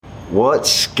What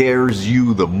scares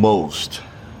you the most?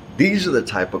 These are the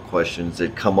type of questions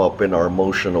that come up in our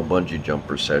emotional bungee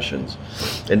jumper sessions.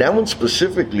 And that one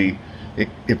specifically,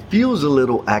 it feels a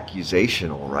little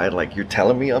accusational, right? Like you're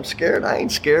telling me I'm scared. I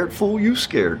ain't scared, fool, you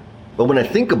scared. But when I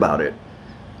think about it,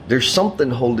 there's something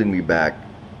holding me back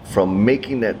from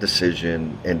making that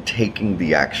decision and taking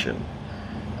the action.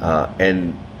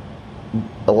 And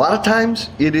a lot of times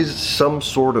it is some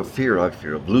sort of fear, like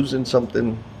fear of losing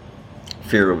something,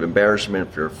 fear of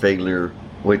embarrassment, fear of failure,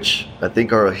 which I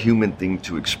think are a human thing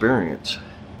to experience.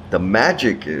 The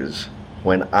magic is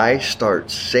when I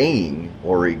start saying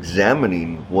or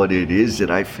examining what it is that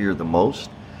I fear the most,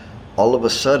 all of a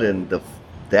sudden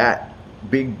that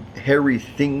big hairy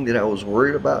thing that I was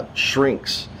worried about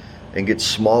shrinks and gets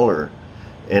smaller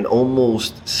and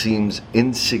almost seems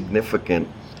insignificant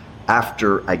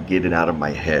after I get it out of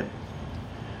my head.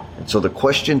 And so the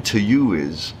question to you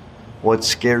is, what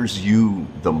scares you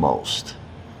the most?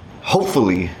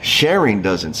 Hopefully, sharing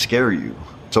doesn't scare you.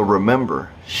 So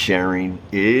remember, sharing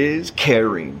is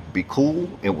caring. Be cool,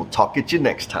 and we'll talk at you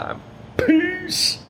next time. Peace.